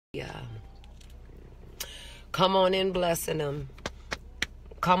Come on in blessing him.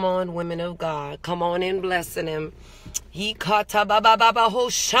 Come on, women of God. Come on in blessing him. Come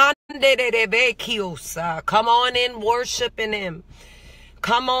on in worshiping him.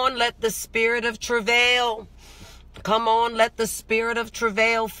 Come on, let the spirit of travail. Come on, let the spirit of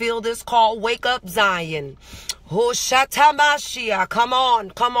travail fill this call. Wake up, Zion. Come on,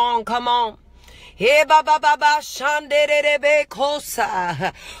 come on, come on.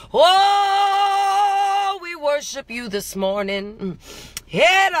 Oh, we worship you this morning.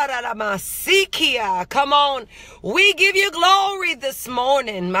 Come on. We give you glory this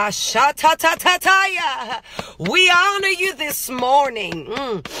morning. We honor you this morning.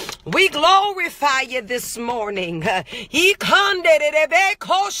 We glorify you this morning. We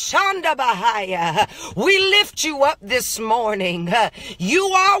lift you up this morning. You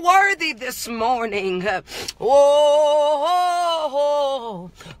are worthy this morning.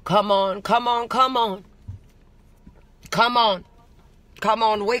 Oh, come on, come on, come on. Come on. Come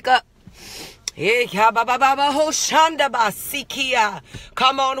on, wake up. Come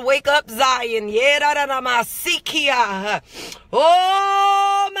on, wake up, Zion.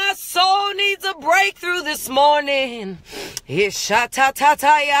 Oh, my soul needs a breakthrough this morning.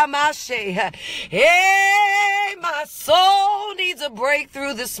 Hey, my soul needs a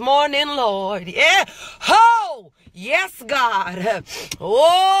breakthrough this morning, Lord. Yeah. Ho! Yes, God.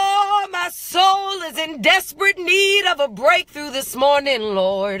 Oh, my soul is in desperate need of a breakthrough this morning,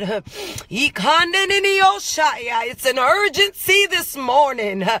 Lord. It's an urgency this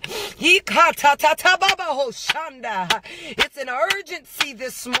morning. It's an urgency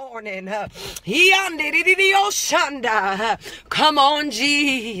this morning. Come on,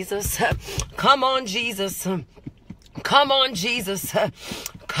 Jesus. Come on, Jesus. Come on, Jesus.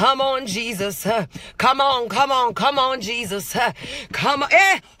 Come on, Jesus. Come on, come on, come on, Jesus. Come on.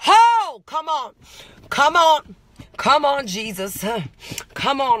 Ho! Come on. Come on. Come on, Jesus.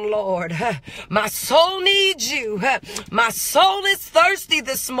 Come on, Lord. My soul needs you. My soul is thirsty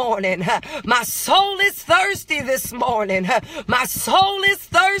this morning. My soul is thirsty this morning. My soul is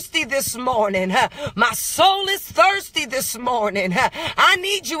thirsty this morning. My soul is thirsty this morning. I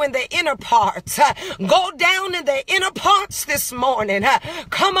need you in the inner parts. Go down in the inner parts this morning.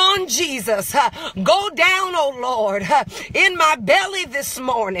 Come on, Jesus. Go down, oh Lord, in my belly this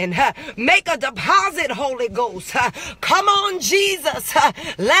morning. Make a deposit, Holy Ghost. Come on, Jesus,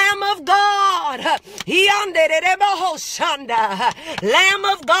 Lamb of God. Lamb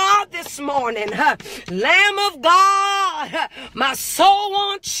of God this morning. Lamb of God, my soul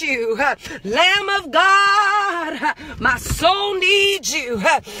wants you. Lamb of God, my soul needs you.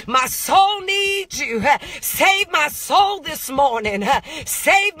 My soul needs you. Save my soul this morning.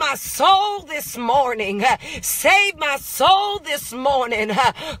 Save my soul this morning. Save my soul this morning.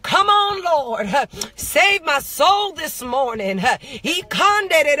 Come on, Lord. Save my soul this morning.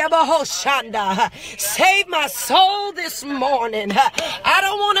 Save my soul this morning. I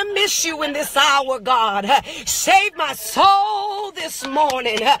don't want to miss you in this hour, God. Save my soul this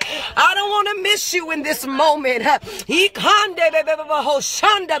morning. I don't want to miss you in this moment.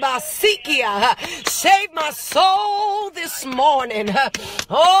 Save my soul this morning.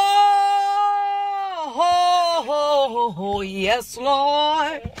 Oh, yes,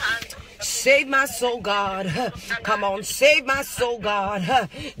 Lord. Save my soul, God. Come on, save my soul, God.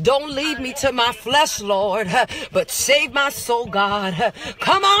 Don't lead me to my flesh, Lord, but save my soul, God.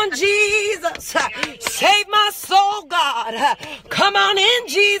 Come on, Jesus. Save my soul, God. Come on in,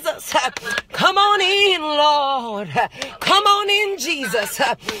 Jesus. Come on in, Lord. Come on in, Jesus.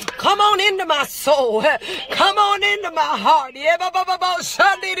 Come on into my soul. Come on into my heart.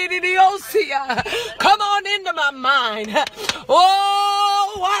 Come on into my mind.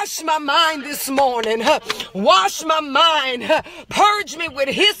 Oh, wash my mind this morning. Wash my mind. Purge me with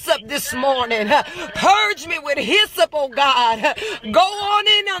hyssop this morning. Purge me with hyssop, oh God. Go on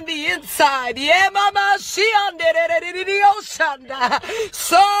in on the inside.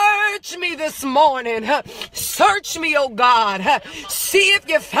 Search me this morning. Search me, oh God. See if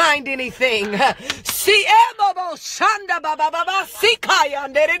you find anything. See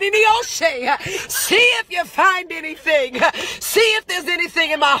if you find anything. See if there's anything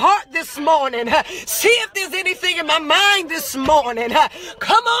in my heart this morning. See if there's anything in my mind this morning.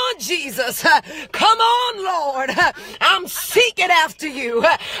 Come on, Jesus. Come on, Lord. I'm seeking after you.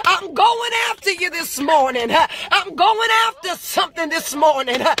 I'm going after you this morning. I'm going after something this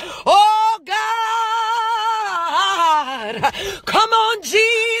morning. Oh, God. Lord. Come on,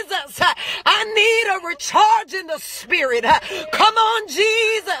 Jesus. I need a recharge in the spirit. Come on,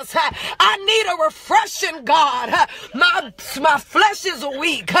 Jesus. I need a refreshing, God. My flesh is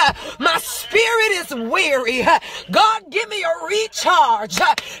weak. My spirit is weary. God, give me a recharge.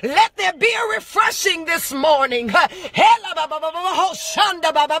 Let there be a refreshing this morning.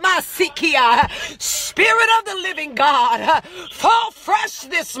 Spirit of the living God, fall fresh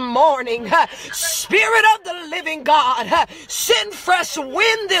this morning. Spirit of the living God, send fresh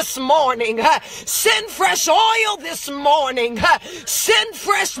wind this morning. Send fresh oil this morning. Send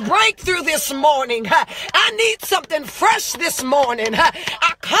fresh breakthrough this morning. I need something fresh this morning.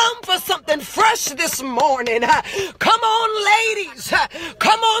 I come for something fresh this morning. Come on, ladies.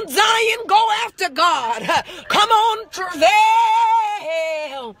 Come on, Zion. Go after God. Come on,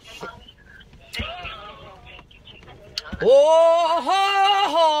 travail.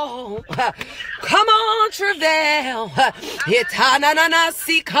 Oh, come on, travail.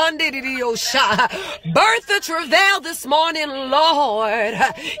 Birth the travail this morning, Lord.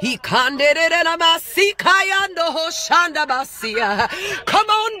 Come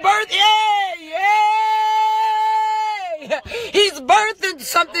on, birth. Yeah. He's birthing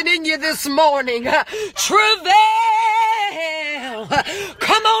something in you this morning. Travail.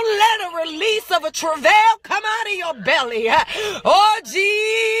 Come on, let a release of a travail come out of your belly. Oh, gee.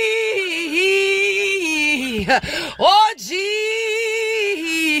 Oh,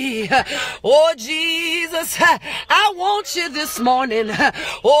 gee. Oh, Jesus. I want you this morning.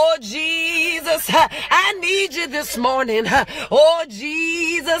 Oh, Jesus. I need you this morning. Oh,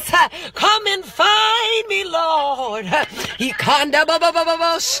 Jesus. Come and find me, Lord.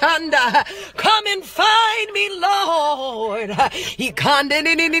 Come and find me, Lord.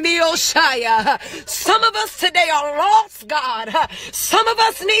 Some of us today are lost, God. Some of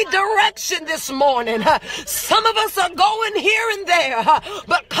us need direction this morning. Some of us are going here and there.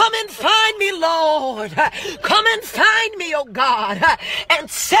 But come and find me, Lord. Come and find me, oh God. And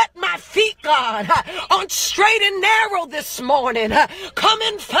set my feet, God, on straight and narrow this morning. Come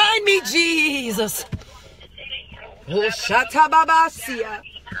and find me, Jesus. Oh, Shatababasia.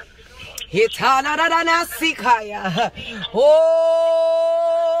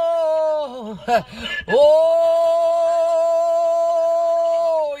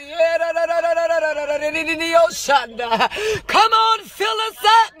 Come on, fill us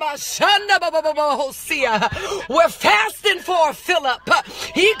up. We're fasting for a fill up.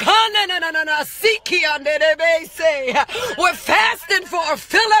 We're fasting for a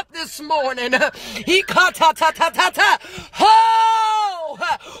fill up this morning. Oh,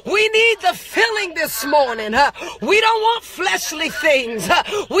 we need the filling this morning. We don't want fleshly things.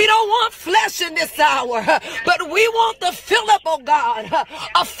 We don't want flesh in this hour, but we want the fill up, oh God,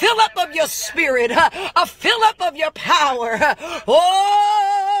 a fill up of your spirit, a fill up of your power.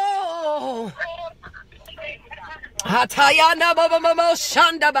 Oh,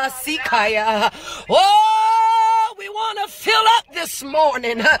 oh, we want to fill up this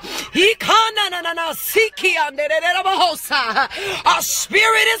morning. Our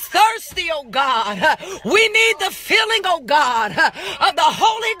spirit is thirsty, oh God. We need the filling, oh God, of the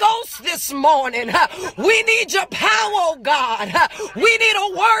Holy Ghost this morning. We need your power, oh God. We need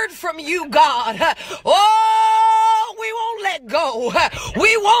a word from you, God. Oh, we won't let go.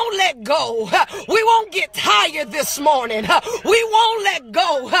 We won't let go. We won't get tired this morning. We won't let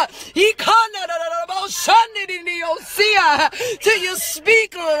go. Till you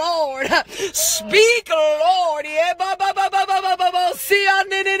speak, Lord. Speak, Lord.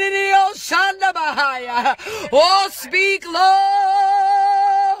 Oh, speak, Lord.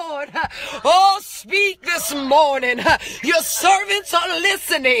 Oh, speak this morning. Your servants are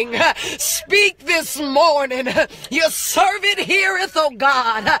listening. Speak this morning. Your servant heareth, oh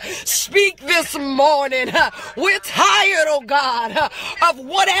God. Speak this morning. We're tired, oh God, of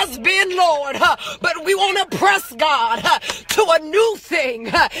what has been, Lord, but we want to press, God, to a new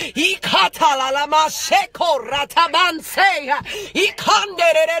thing.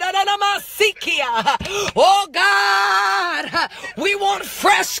 Oh God, we want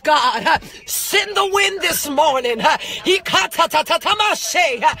fresh, God. Send the wind this morning.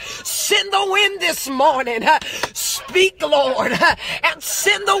 Send the wind this morning. Speak, Lord, and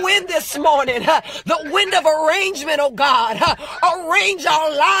send the wind this morning. The wind of arrangement, oh God. Arrange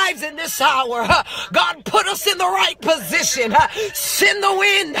our lives in this hour. God, put us in the right position. Send the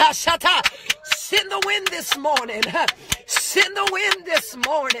wind. Send the wind this morning. Send the wind this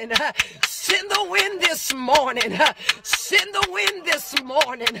morning. Send the wind this morning. Send the wind this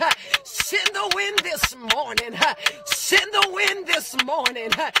morning. Send the wind this morning. Send the wind this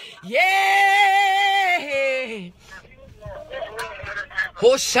morning. Yeah.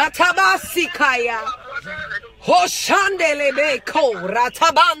 Hoshatabasikaya. Hoshandelebe ko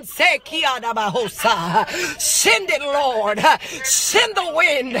ratabanse kiadabahosa. Send it, Lord. Send the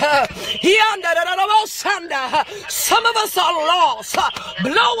wind. Some of us are lost.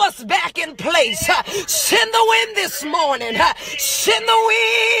 Blow us back in place. Send the wind this morning. Send the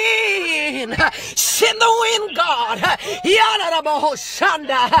wind. Send the wind, God.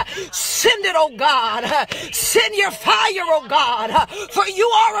 Send it, oh God. Send your fire, oh God. For you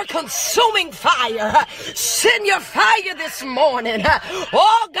are a consuming fire. Send your fire this morning.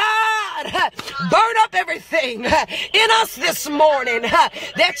 Oh God, burn up everything in us this morning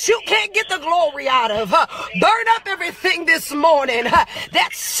that you can't get the glory out of. Burn up everything this morning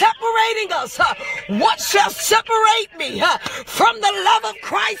that's separating us. What shall separate me from the love of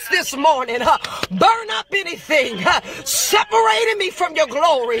Christ this morning? Burn up anything separating me from your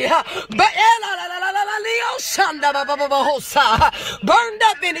glory. Burned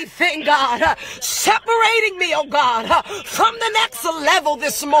up anything, God, separating me, oh God, from the next level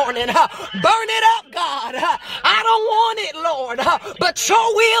this morning. Burn it up, God. I don't want it, Lord, but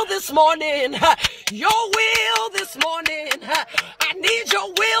your will this morning. Your will this morning. I need your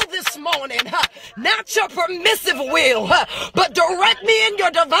will this morning. Not your permissive will, but direct me in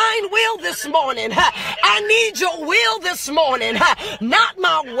your divine will this morning. I need your will this morning. Not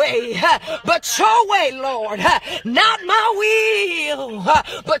my way, but your way, Lord. Not my will,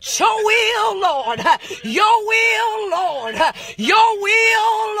 but your will, Lord. Your will, Lord. Your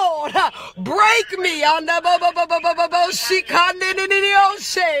will, Lord. Break me.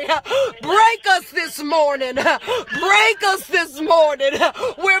 Break us this morning. Break us this morning.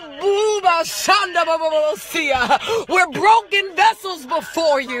 We're broken vessels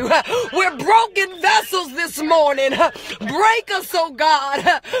before you. We're broken vessels this morning. Break us, oh God.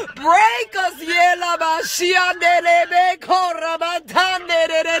 Break us.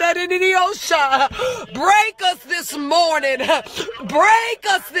 Break us this morning. Break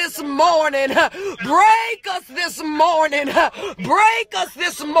us this morning. Break us this morning. Break us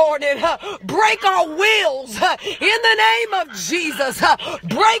this morning. Break our wills in the name of Jesus.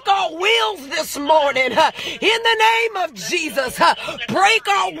 Break our wills this morning in the name of Jesus. Break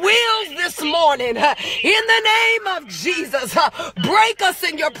our wills this morning in the name of Jesus. Break us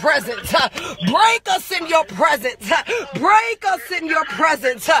in your presence. Break us in your presence. Break us in your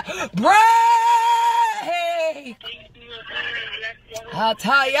presence. Break.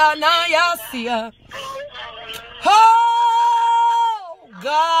 Hatayanayasia. Oh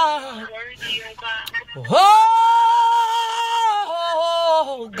God. Oh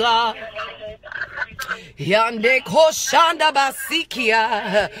God. Yande koshanda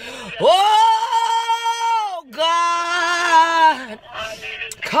basikia. Oh God.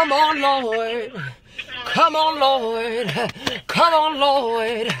 Come on, Lord. Come on, Lord. Come on,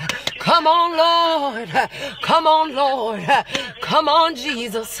 Lord. Come on, Lord. Come on, Lord. Come on,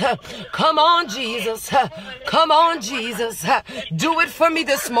 Jesus. Come on, Jesus. Come on, Jesus. Do it for me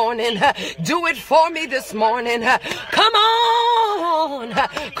this morning. Do it for me this morning. Come on.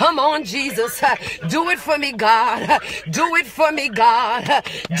 Come on, Jesus. Do it for me, God. Do it for me, God.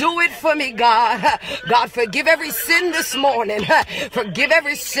 Do it for me, God. God, forgive every sin this morning. Forgive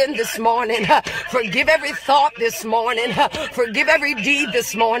every sin this morning. Forgive every thought this morning. Forgive every deed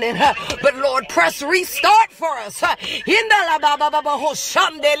this morning. But Lord, press restart for us. In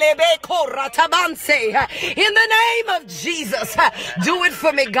the name of Jesus. Do it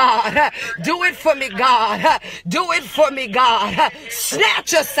for me, God. Do it for me, God. Do it for me, God.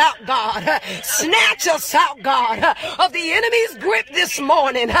 Snatch us out, God. Snatch us out, God, of the enemy's grip this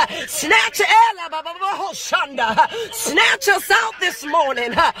morning. Snatch us out this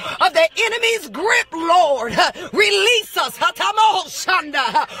morning of the enemy's grip, Lord. Release us.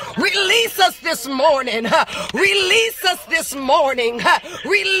 Release us this morning. Release us this morning.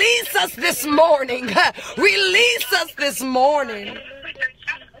 Release us this morning. Release us this morning.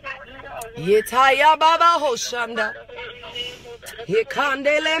 Yetaya baba hoshanda.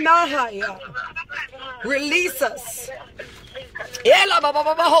 Yekandele mahaya. Release us. Ela baba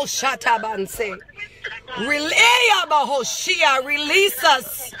baba hoshata banse. Release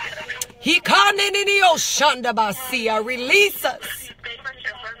us. He shanda basia. Release us.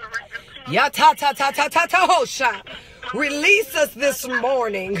 Ya ta ta ta ta ta ta hosha. Release us this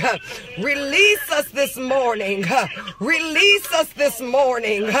morning. Release us this morning. Release us this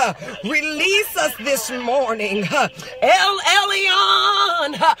morning. Release us this morning. El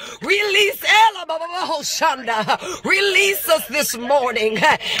Elyon. Release Hoshanda. Release us this morning.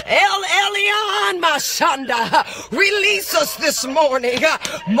 El Elyon Mashanda. Release us this morning.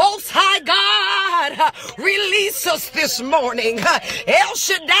 Most High God. Release us this morning. El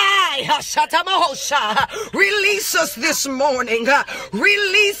Shaddai. Shatamahosha. Release us this morning.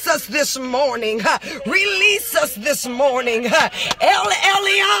 Release us this morning. Release us this morning. El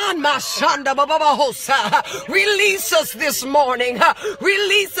Elyon Mashanda Babahosa. Release us this morning.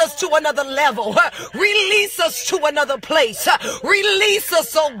 Release us to another level. Release us to another place. Release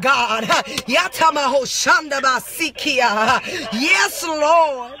us, oh God. Yatamahoshanda Basikia. Yes,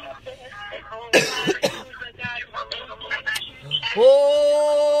 Lord.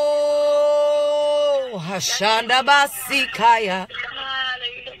 Oh, Hashanda Basikaya.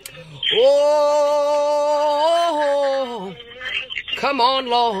 Oh, come on,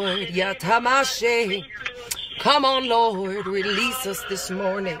 Lord. Yatamashe. Come on, Lord. Release us this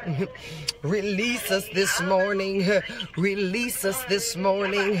morning. Release us this morning. Release us this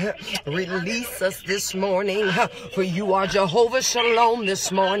morning. Release us this morning. For you are Jehovah Shalom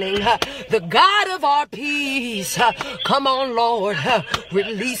this morning, the God of our peace. Come on, Lord.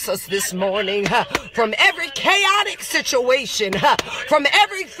 Release us this morning from every chaotic situation, from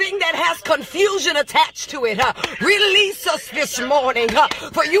everything that has confusion attached to it. Release us this morning.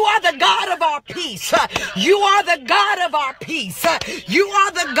 For you are the God of our peace. You are the God of our peace. You are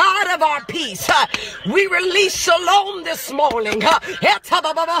the God of our peace. We release shalom this morning.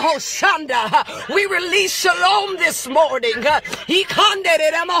 We release shalom this morning. We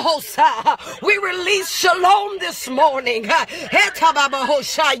release shalom this morning.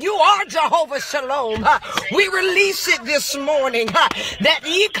 You are Jehovah Shalom. We release it this morning. That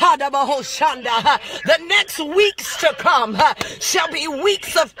the next weeks to come shall be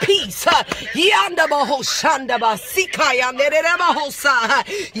weeks of peace.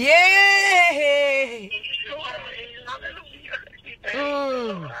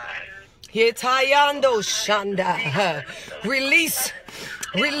 Yetayando Shanda.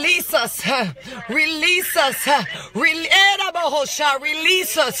 Release us, release us,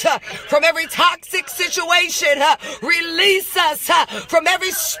 release us from every toxic situation, release us from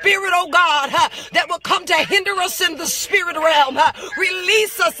every spirit, oh God, that will come to hinder us in the spirit realm.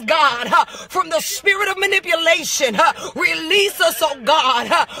 Release us, God, from the spirit of manipulation. Release us, oh God,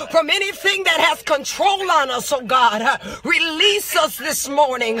 from anything that has control on us, oh God. Release us this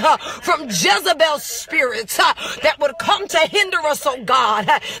morning from Jezebel's spirits that would come to hinder us, oh God.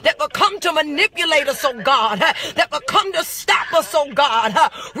 That will come to manipulate us, oh God, that will come to stop us, oh God.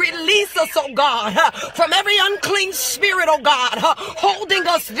 Release us, oh God, from every unclean spirit, oh God, holding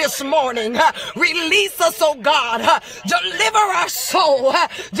us this morning. Release us, oh God. Deliver our soul.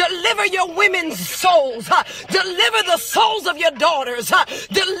 Deliver your women's souls. Deliver the souls of your daughters.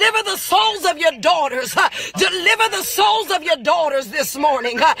 Deliver the souls of your daughters. Deliver the souls of your daughters this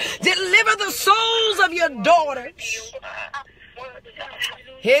morning. Deliver the souls of your daughters.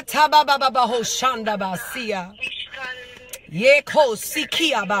 Hetabababahoshanda basia. Yeko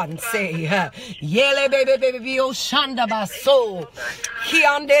sikia banse. Yele baby oshanda baso.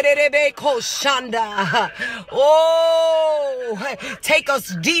 Hianderebe koshanda. Oh, take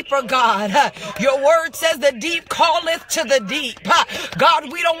us deeper, God. Your word says the deep calleth to the deep. God,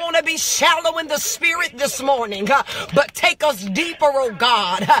 we don't want to be shallow in the spirit this morning, but take us deeper, oh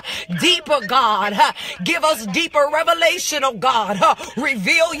God. Deeper, God. Give us deeper revelation, oh God.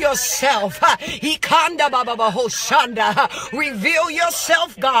 Reveal yourself. Ikanda bababahoshanda. Reveal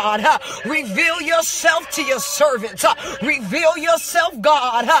yourself, God. Reveal yourself to your servants. Reveal yourself,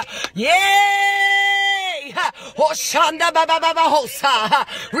 God. Yay! Hoshanda baba hosa.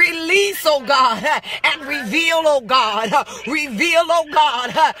 Release, oh God, and reveal, oh God. Reveal, oh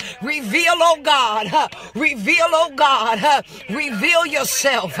God. Reveal, oh God. Reveal, oh God. Reveal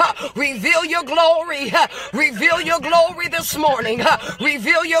yourself. Reveal your glory. Reveal your glory this morning.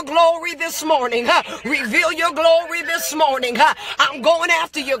 Reveal your glory this morning. Reveal your glory this morning. I'm going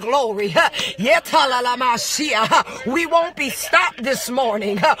after your glory. We won't be stopped this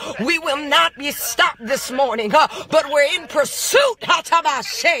morning. We will not be stopped this morning. But we're in pursuit.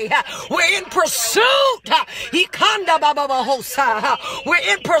 We're in pursuit. We're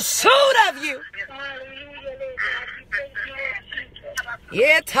in pursuit of you.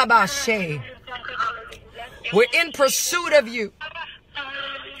 We're in pursuit of you.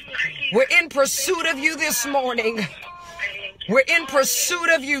 We're in pursuit of you this morning. We're in pursuit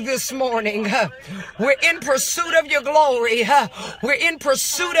of you this morning. We're in pursuit of your glory. We're in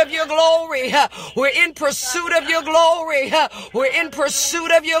pursuit of your glory. We're in pursuit of your glory. We're in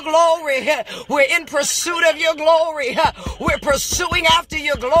pursuit of your glory. We're in pursuit of your glory. We're pursuing after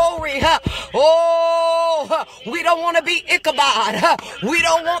your glory. Oh, we don't want to be Ichabod. We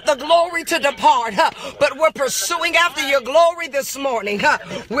don't want the glory to depart, but we're pursuing after your glory this morning.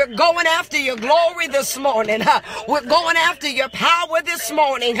 We're going after your glory this morning. We're going after your power this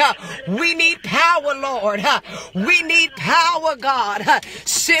morning. We need power, Lord. We need power, God.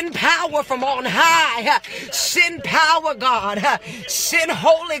 Send power from on high. Send power, God. Send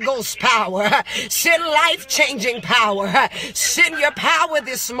Holy Ghost power. Send life-changing power. Send your power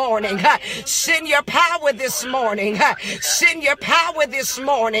this morning. Send your power this morning. Send your power this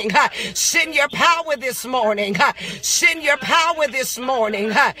morning. Send your power this morning. Send your power this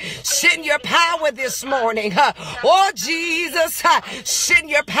morning. Send your power this morning. Oh, Jesus, send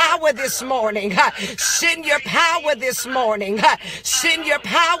your power this morning. Send your power this morning. Send your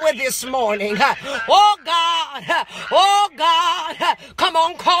power this morning. Oh, God. Oh, God. Come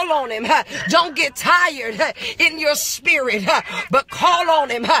on, call on him. Don't get tired in your spirit, but call on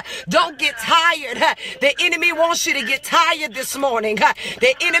him. Don't get tired. The enemy wants you to get tired this morning.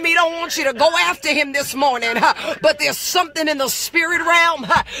 The enemy don't want you to go after him this morning, but there's something in the spirit realm.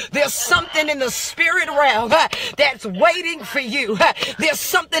 There's something in the spirit realm that's waiting for you. There's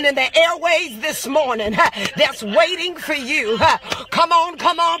something in the airways this morning that's waiting for you. Come on,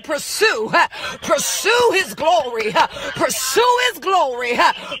 pursue his glory. Pursue his glory.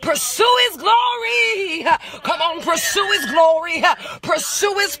 Pursue his glory. Come on, pursue his glory.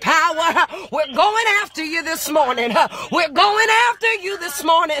 Pursue his power. We're going after you this morning. We're going after you this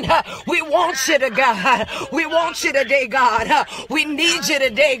morning. We want you to, God. We want you today, God. We need you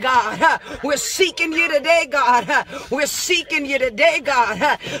today, God. We're seeking you today, God. We're seeking you today,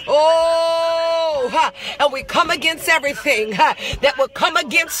 God. Oh, and we come against everything that will come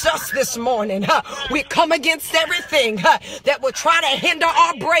against us this morning. We come against everything that will try to hinder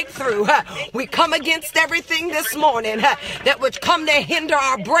our breakthrough. We come against everything this morning that would come to hinder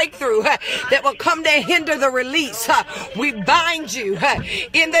our breakthrough, that will come to hinder the release. We bind you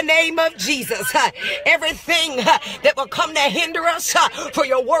in the name of Jesus. Everything that will come to hinder us, for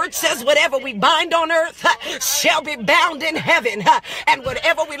your word says whatever we bind on earth shall be bound in heaven, and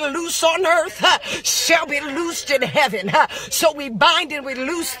whatever we loose on earth shall be loosed in heaven. So we bind and we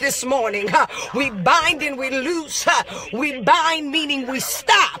loose this morning. We bind and we loose. We bind meaning we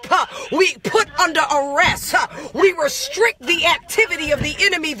stop. We put under arrest. We restrict the activity of the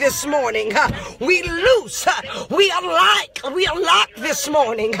enemy this morning. We loose. We unlock this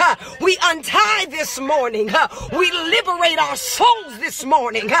morning. We untie this morning. We liberate our souls this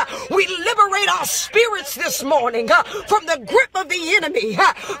morning. We liberate our spirits this morning from the grip of the enemy.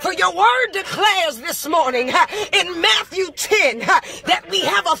 For your word declares this morning in Matthew 10 that we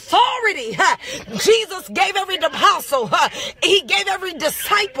have authority. Jesus gave every apostle, he gave every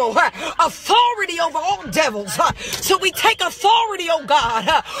disciple authority over all devils. So we take authority, oh God,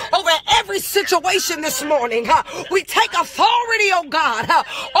 over every situation this morning. We take authority, oh God,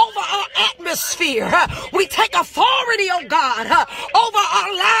 over our atmosphere. We take authority, oh God, over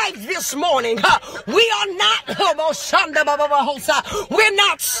our lives this morning. We are not, we're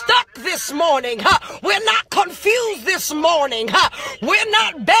not stuck this morning. We're not confused this morning. We're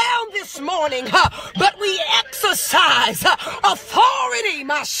not bound this morning, but we exercise authority.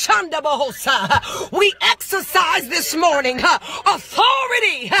 We exercise this morning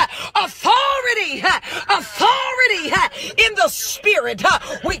authority in the spirit.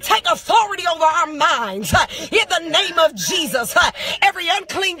 We take authority over our minds in the name of Jesus. Every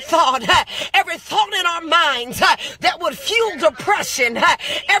unclean thought, every thought in our minds that would fuel depression,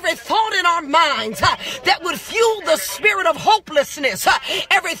 every thought in our minds that would fuel the spirit of hopelessness,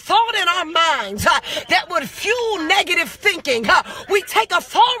 every thought in our minds that would fuel negative thinking, we take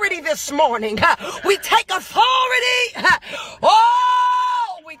authority this morning. We take authority.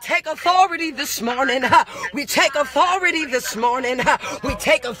 We take authority this morning. We take authority this morning. We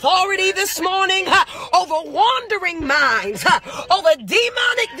take authority this morning over wandering minds, over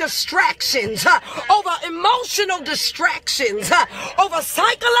demonic distractions, over emotional distractions, over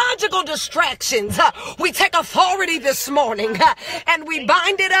psychological distractions. We take authority this morning and we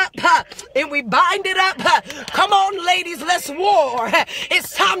bind it up. And we bind it up. Come on, ladies, let's war.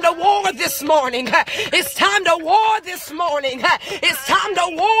 It's time to war war this morning. It's time to war this morning. It's time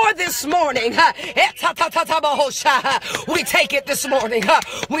to war this morning. We take it this morning.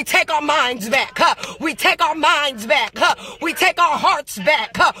 We take our minds back. We take our minds back. We take our hearts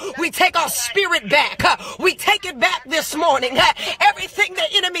back. We take our spirit back. We take it back this morning. Everything the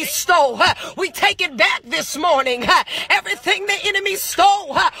enemy stole, we take it back this morning. Everything the enemy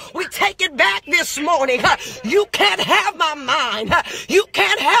stole, we take it back this morning. You can't have my mind. You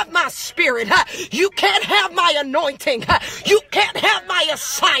can't have my spirit. You can't have my anointing. You can't have my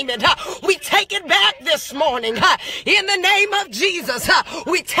assignment. We take it back this morning. In the name of Jesus,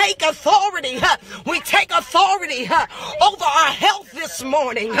 we take authority. We take authority over our health this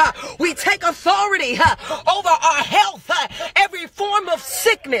morning. We take authority over our health. Every form of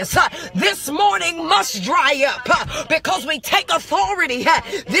sickness this morning must dry up because we take authority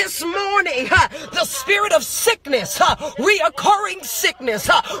this morning. The spirit of sickness, reoccurring sickness,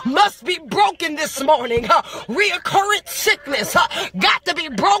 must be broken this morning. Reoccurring sickness got to be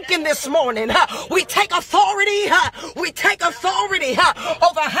broken this morning. We take authority. We take authority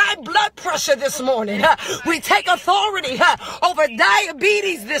over high blood pressure this morning. We take authority over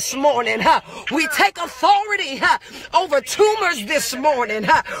diabetes this morning. We take authority over tumors this morning.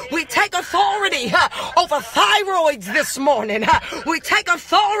 We take authority over thyroids this morning. We take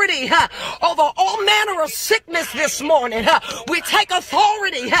authority over all manner of sickness this morning. We take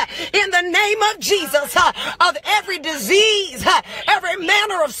authority in the name of Jesus of every disease, every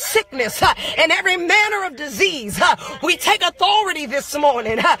manner of sickness, and every manner of disease. We take authority this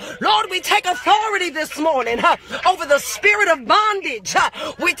morning. Lord, we take authority this morning over the spirit of bondage.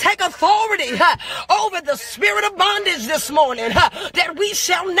 We take authority over the spirit of bondage this morning, that we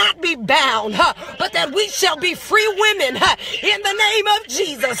shall not be bound, but that we shall be free women in the name of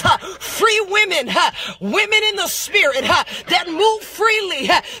Jesus. Free women, women in the spirit that move freely,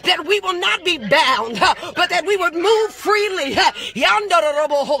 that we will not be bound, but that we would move freely,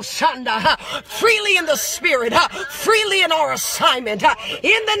 freely in the spirit, freely in our assignment.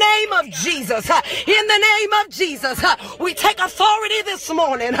 In the name of Jesus, in the name of Jesus, we take authority this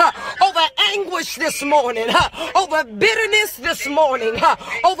morning over anguish this morning, over bitterness this morning,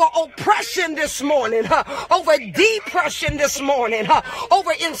 over oppression this morning, over depression this morning,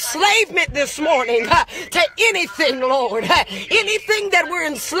 over enslavement this morning to anything, Lord, anything that we're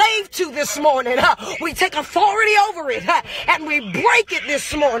enslaved to this morning. We take authority over it and we break it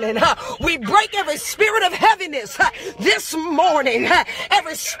this morning. We break every spirit of heaviness this morning,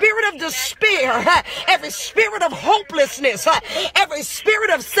 every spirit of despair, every spirit of hopelessness, every spirit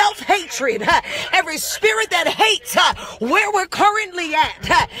of self-hatred, every spirit that hates where we're currently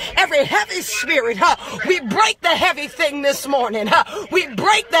at, every heavy spirit. We break the heavy thing this morning. We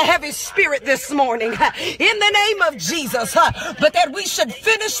break the heavy spirit this morning in the name of Jesus, but that we should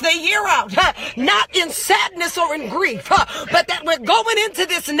finish the year out not in sadness or in grief, but that we're going into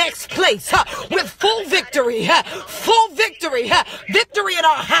this next place with full victory, victory in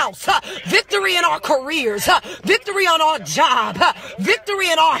our house, victory in our careers, victory on our job, victory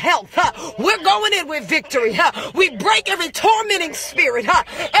in our health. We're going in with victory. We break every tormenting spirit,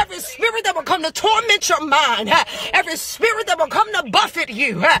 every spirit that will come to torment your mind, every spirit that will come to buffet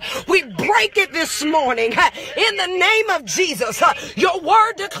you. We break it this morning in the name of Jesus. Your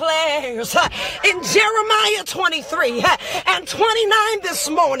word declares in Jeremiah 23 and 29 this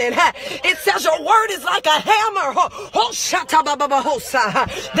morning, it says your word is like a hammer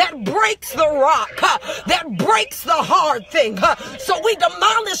that breaks the rock, that breaks the hard thing. So we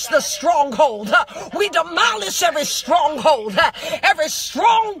demolish the stronghold. We demolish every stronghold, every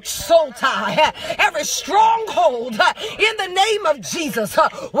strong soul tie, every stronghold in the name of Jesus.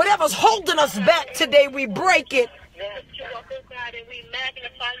 Whatever's holding us back today, we break it.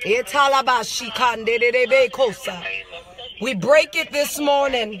 We break it this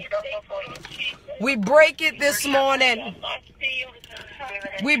morning. We break it this morning.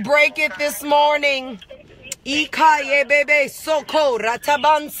 We break it this morning. Ikaye bebe soko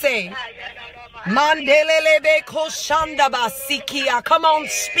ratabanse. Mandelelebe koshandaba sikia. Come on,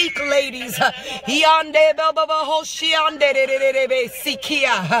 speak, ladies. Yande baba hoshiande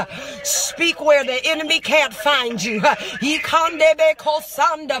sikia. Speak where the enemy can't find you. Yikandebe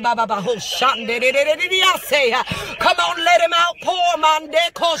kosanda baba hoshande. Come on, let him outpour.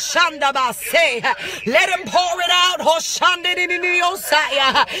 Mande koshandaba se. Let him pour it out. Hoshande.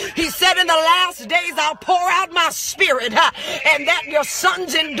 He said, in the last days I'll pour out my spirit, and that your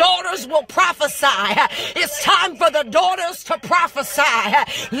sons and daughters will prophesy. prophesy. It's time for the daughters to prophesy.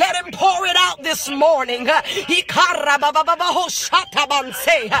 Let him pour it out this morning. Come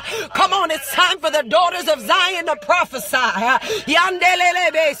on, it's time for the daughters of Zion to prophesy.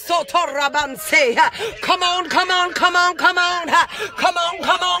 Come on, come on, come on, come on. Come on,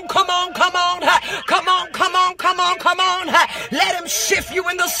 come on, come on, come on. Come on, come on, come on, come on. Let him shift you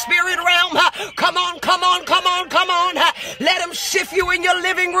in the spirit realm. Come on, come on, come on, come on. Let him shift you in your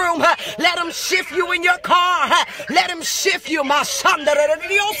living room. Let him shift you in your car. Let him shift you. He's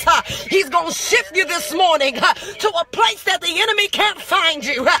going to shift you this morning to a place that the enemy can't find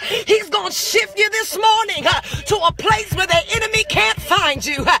you. He's going to shift you this morning to a place where the enemy can't find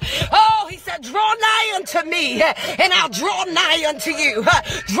you. Oh, he said, draw nigh unto me and I'll draw nigh unto you.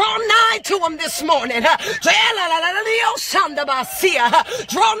 Draw nigh to him this morning. Draw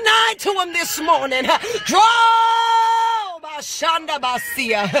nigh to him this morning. Draw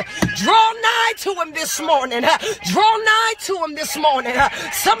nigh to him this morning. Draw nigh to him this morning.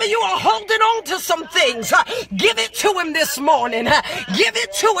 Some of you are holding on to some things. Give it to him this morning. Give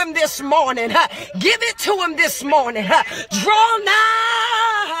it to him this morning. Give it to him this morning. Draw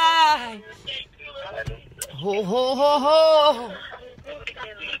nigh. Ho, ho, ho, ho.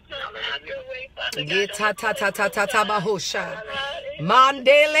 Ta ta ta ta ta ta bahosha.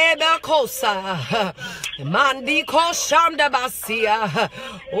 Mandele bakosa. Mandi koshanda basia.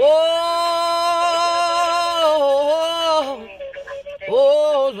 Oh,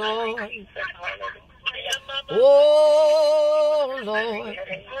 oh Lord. Oh Lord.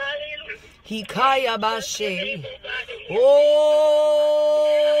 Hikaya bashe.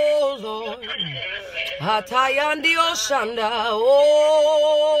 Oh Lord. Hatayandi oshanda.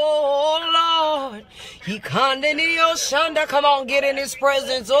 Oh Lord. He kandeni oshanda. Come on, get in his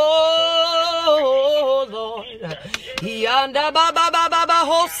presence. Oh Lord. He anda baba baba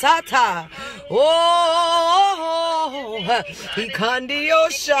hosata. Oh, he kandi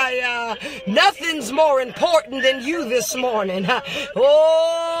oshaya. Nothing's more important than you this morning.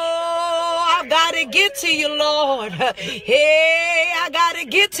 Oh, I gotta get to you, Lord. Hey, I gotta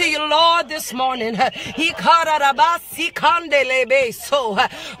get to you, Lord, this morning. He kararabasi kandelebe so.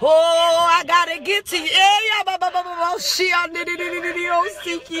 Oh, I gotta get to you.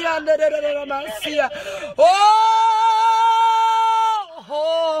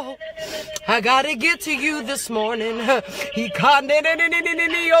 Oh, I gotta get to you this morning. He can't.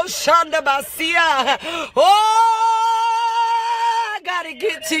 Oh, I gotta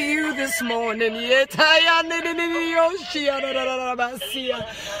get to you this morning.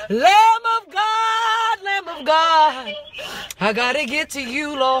 Lamb of God, Lamb of God. I gotta get to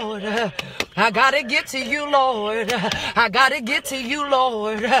you, Lord. I gotta get to you, Lord. I gotta get to you,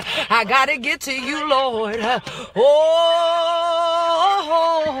 Lord. I gotta get to you, Lord. Oh,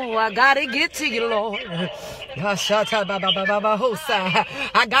 I gotta get to you, Lord. I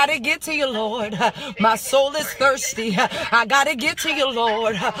gotta get to you, Lord. My soul is thirsty. I gotta get to you,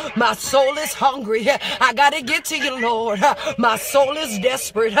 Lord. My soul is hungry. I gotta get to you, Lord. My soul is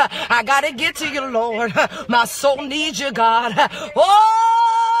desperate. I gotta get to you, Lord. My soul needs you, God. Oh,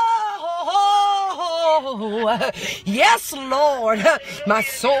 yes, Lord. My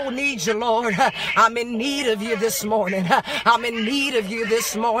soul needs you, Lord. I'm in need of you this morning. I'm in need of you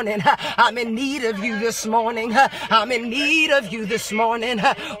this morning. I'm in need of you this morning. I'm in need of you this morning.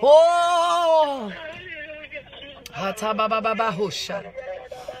 Oh,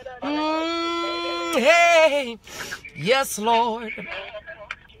 hey, yes, Lord.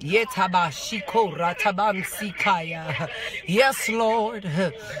 Yes, Lord.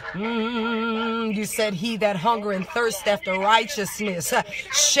 You said he that hunger and thirst after righteousness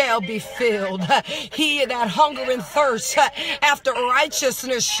shall be filled. He that hunger and thirst after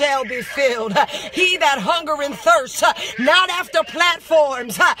righteousness shall be filled. He that hunger and thirst, not after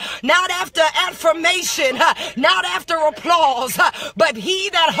platforms, not after affirmation, not after applause, but he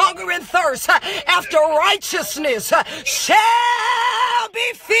that hunger and thirst after righteousness shall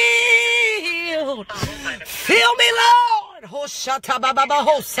be filled. Fill me, Lord.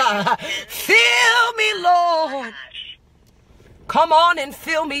 Fill me, Lord. Come on and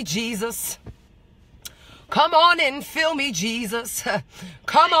fill me, Jesus. Come on and fill me, Jesus.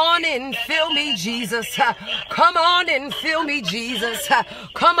 Come on and fill me, Jesus. Come on and fill me, Jesus.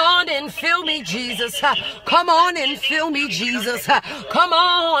 Come on and fill me, Jesus. Come on and fill me, Jesus. Come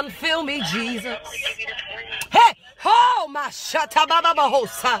on, fill me, Jesus. Hey, oh, my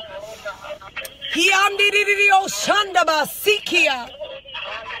shatababahosa.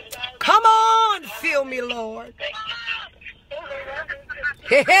 Come on, fill me, Lord.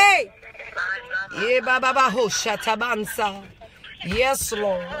 Hey, hey. Yes,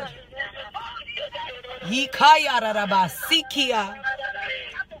 Lord. Hikayarabasikia.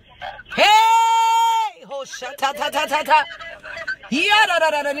 Hey! Hoshatatata.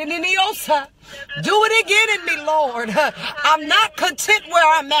 Yadadadadadadiosa. Do it again in me, Lord. I'm not content where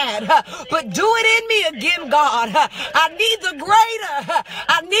I'm at, but do it in me again, God. I need the greater.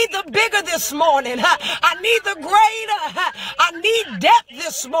 I need the bigger this morning. I need the greater. I need depth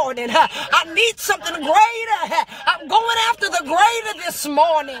this morning. I need something greater. I'm going after the greater this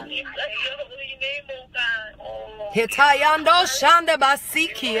morning. Hitayando shanda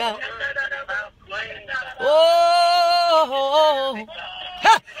basikia. Oh,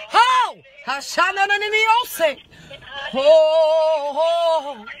 ha, ho, hashana na niose.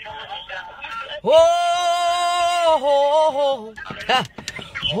 Oh, oh, oh, ha,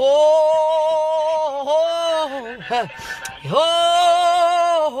 oh,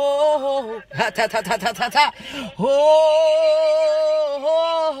 ha, ta ta ta ta ta ta. Oh,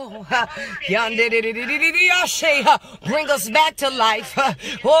 bring us back to life.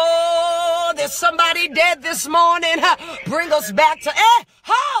 Oh, there's somebody dead this morning. Bring us back to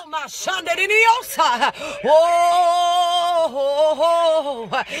oh, my shandadidiosa. Oh,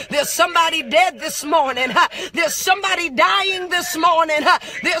 there's somebody dead this morning. There's somebody dying this morning.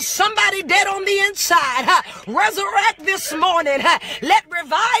 There's somebody dead on the inside. Resurrect this morning. Let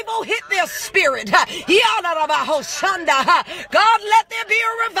revival hit their spirit. God, let there be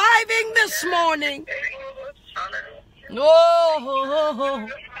a reviving this morning. Oh,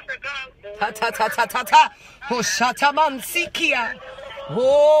 ta ta ta ta ta ta. Oh, shatamansikia.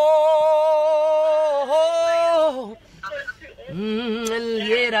 Oh,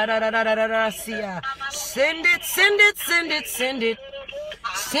 send it, send it, send it, send it.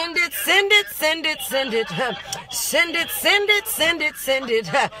 Send it, send it, send it, send it. Send it, send it, send it, send it.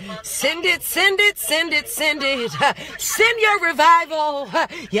 Send it, send it, send it, send it. Send your revival.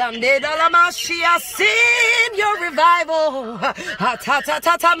 Yandedalamashiya, send your revival. Ta ta ta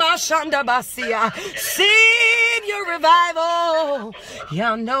ta mashanda basia. Send your revival.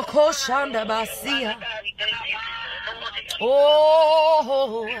 Yandoko shanda basia.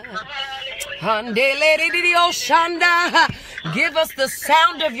 Oh, shanda. Give us the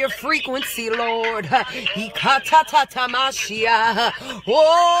sound of your frequency, Lord.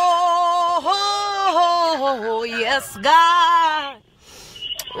 Oh, yes, God.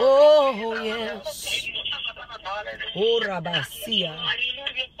 Oh, yes. Oh, Rabasia.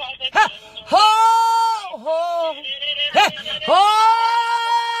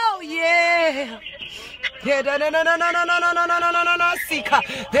 Oh, yeah. Yeah, no.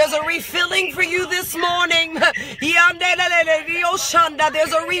 There's a refilling for you this morning.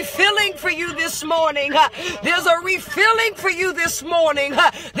 There's a refilling for you this morning. There's a refilling for you this morning.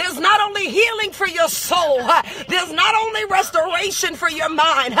 There's not only healing for your soul. There's not only restoration for your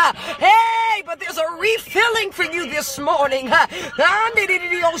mind. Hey, but there's a refilling for you this morning.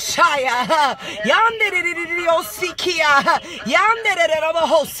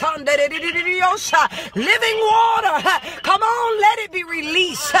 Living water, come on, let it be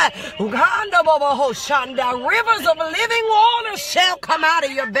released. Rivers of living water shall come out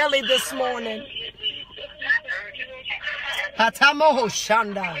of your belly this morning. Hatamoho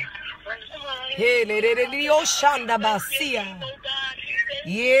shanda. Hele shanda basia.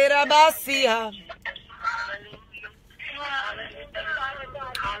 Yera basia.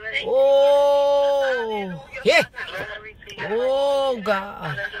 Oh, yeah. Oh,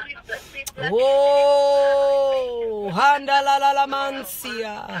 God. Oh, handa la la la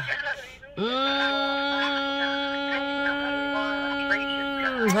mansia.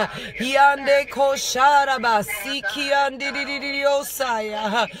 Yande kosharaba siki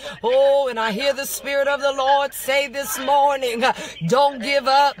andidididosaya. Oh, and I hear the Spirit of the Lord say this morning, don't give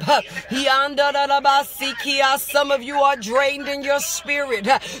up. Some of you are drained in your spirit.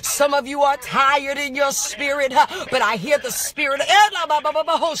 Some of you are tired in your spirit. But I hear the Spirit. I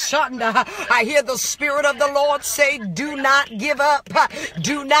hear the Spirit of the Lord say, do not give up.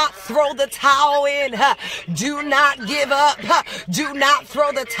 Do not throw the towel in. Do not give up. Do not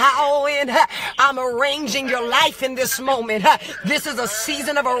throw the towel in. I'm arranging your life in this moment. This is a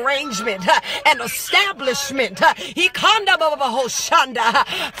season of arrangement and establishment. For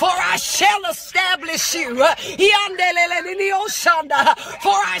I shall establish you. For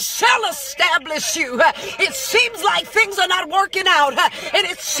I shall establish you. It seems like things are not working out, and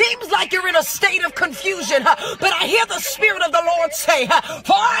it seems like you're in a state of confusion, but I hear the Spirit of the Lord say,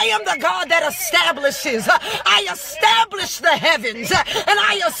 for I am the God that establishes. I establish the heavens, and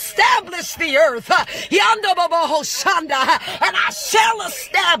I establish the earth. And I shall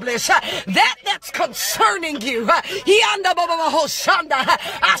establish that that's concerning you. I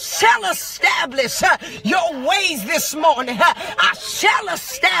shall establish your ways this morning. I shall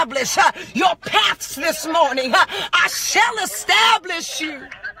establish your paths this morning. I shall establish you.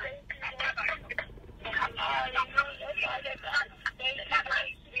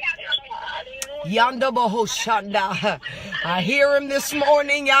 Yanda boho shanda. I hear him this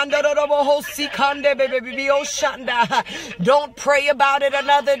morning. Yanda boho sikande baby shanda. Don't pray about it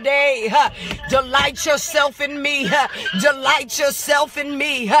another day. Delight yourself in me. Delight yourself in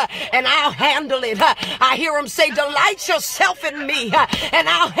me, and I'll handle it. I hear him say, delight yourself in me, and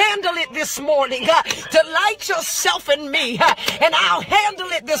I'll handle it this morning. Delight yourself in me, and I'll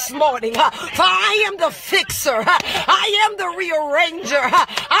handle it this morning. For I am the fixer. I am the rearranger.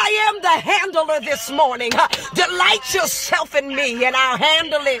 I am the handler this morning. Delight yourself in me, and I'll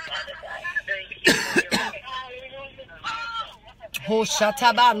handle it.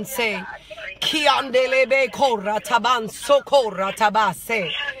 Hoshatabanse. Kiandelebe kora taban sokora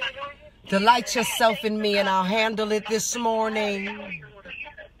tabase. Delight yourself in me, and I'll handle it this morning.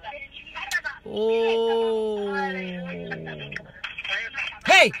 Oh.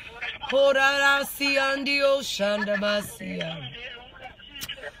 Hey. Horarasi andio shandamasia.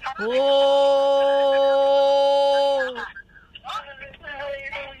 Oh.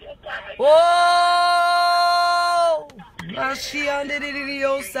 Oh.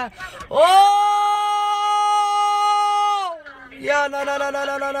 Mashiandidiosa. Oh. Ya na na na na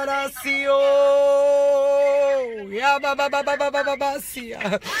na na na si oh. Ya ba ba ba ba ba ba ba si.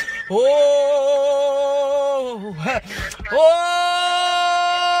 Oh. Oh.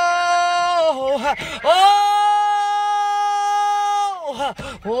 Oh. Oh,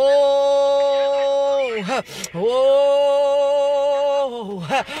 oh, oh,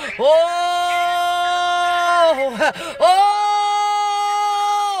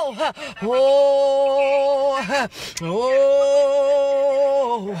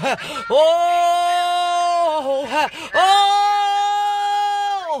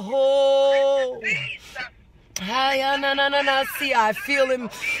 see, I feel him.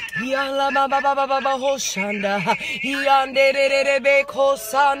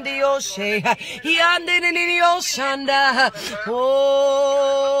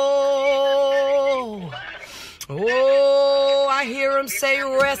 Oh, I hear him say,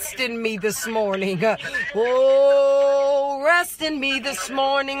 rest in me this morning. Oh, rest in me this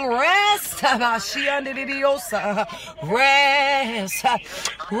morning. Rest. Rest.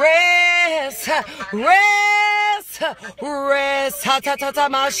 Rest. Rest. Rest.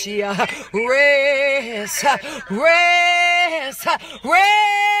 Ta-ta-ta-ta-mashia. Rest. Rest.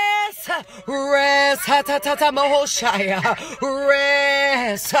 Rest. Rest. Ta-ta-ta-ta-mahoshaya.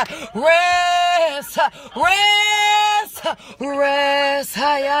 Rest. Rest. Rest. Rest.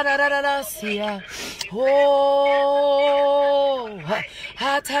 Hayadadadasia. Oh.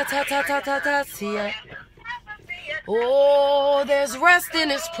 Ha-ta-ta-ta-ta-ta-ta-sia. Oh, there's rest in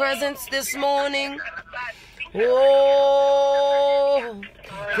his presence this morning. Oh,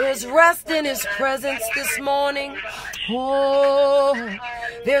 there's rest in his presence this morning. Oh,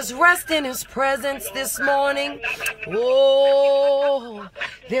 there's rest in his presence this morning. Oh,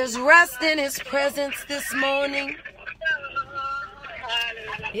 there's rest in his presence this morning.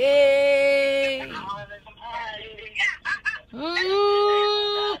 Yay.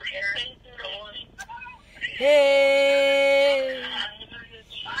 Hey.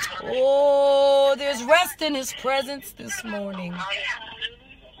 Oh, there's rest in his presence this morning.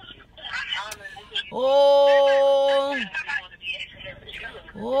 Oh,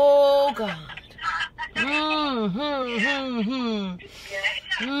 oh God.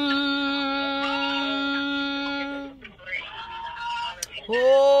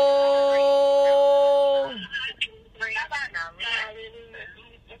 Oh,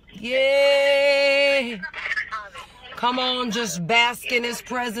 yeah. Come on, just bask in his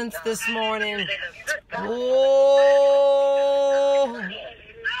presence this morning. Oh.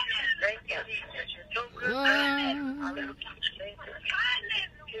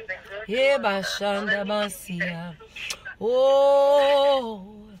 Yeah, Bashanda Masia. Oh.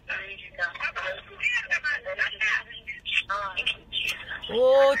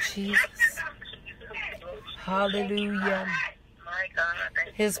 Oh, Jesus. Hallelujah.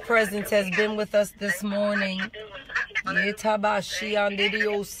 His presence has been with us this morning.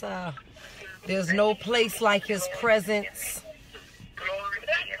 There's no place like his presence.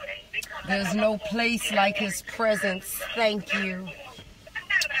 There's no place like his presence. Thank you.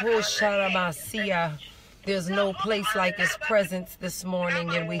 Oh, Sharamasia. There's no place like his presence this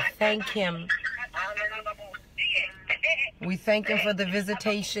morning, and we thank him. We thank him for the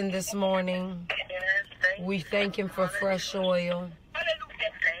visitation this morning. We thank him for fresh oil.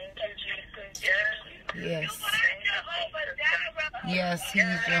 Yes. Yes, he's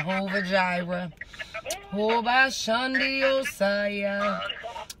Jehovah Jireh. Oh, Bashandi Osaya.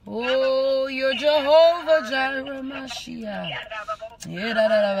 Oh, you're Jehovah Jireh, Mashiach.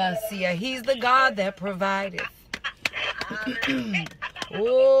 He's the God that provided.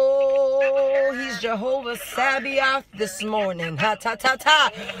 Oh, he's Jehovah Sabaoth this morning. Ha ta ta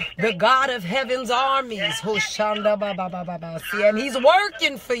ta. The God of heaven's armies. Hoshanda ba ba ba ba ba. See, and he's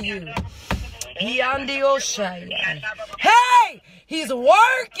working for you. Hey, he's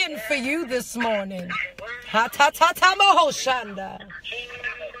working for you this morning. Ha ta ta ta ma hoshanda.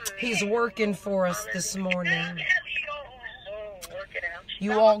 He's working for us this morning.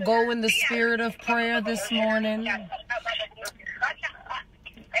 You all go in the spirit of prayer this morning.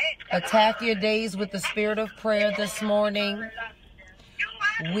 Attack your days with the spirit of prayer this morning.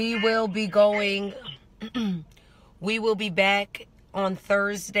 We will be going, we will be back on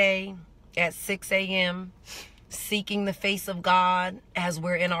Thursday at 6 a.m. seeking the face of God as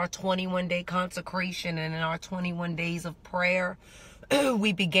we're in our 21-day consecration and in our 21 days of prayer.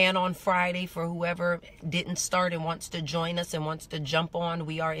 We began on Friday. For whoever didn't start and wants to join us and wants to jump on,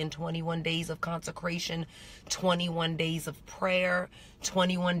 we are in 21 days of consecration, 21 days of prayer,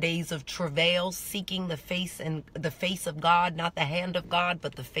 21 days of travail, seeking the face of God, not the hand of God,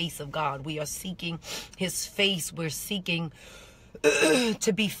 but the face of God. We are seeking his face. We're seeking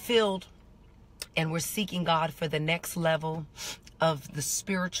to be filled, and we're seeking God for the next level of the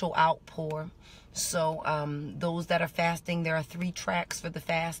spiritual outpour. So those that are fasting, there are 3 tracks for the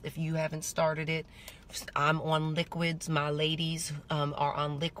fast if you haven't started it. I'm on liquids. My ladies are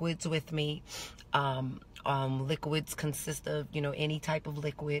on liquids with me. Liquids consist of, any type of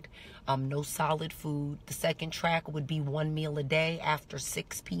liquid, no solid food. The second track would be 1 meal a day after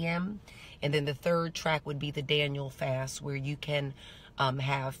 6 p.m. And then the third track would be the Daniel fast, where you can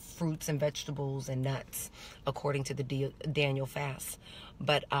have fruits and vegetables and nuts according to the Daniel fast.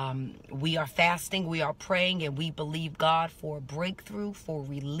 But we are fasting, we are praying, and we believe God for a breakthrough, for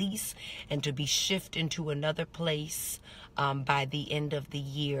release, and to be shifted into another place by the end of the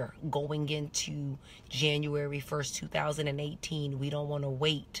year, going into January 1st, 2018. We don't want to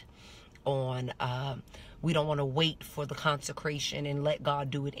wait on, we don't want to wait for the consecration and let God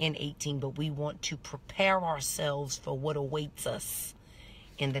do it in 18, but we want to prepare ourselves for what awaits us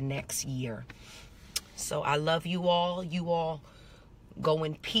in the next year. So I love you all. You all go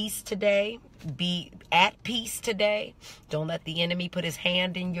in peace today. Be at peace today. Don't let the enemy put his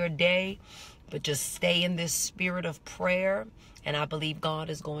hand in your day, but just stay in this spirit of prayer. And I believe God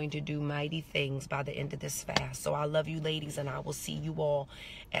is going to do mighty things by the end of this fast. So I love you, ladies, and I will see you all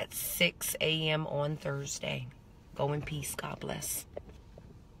at 6 a.m. on Thursday. Go in peace. God bless.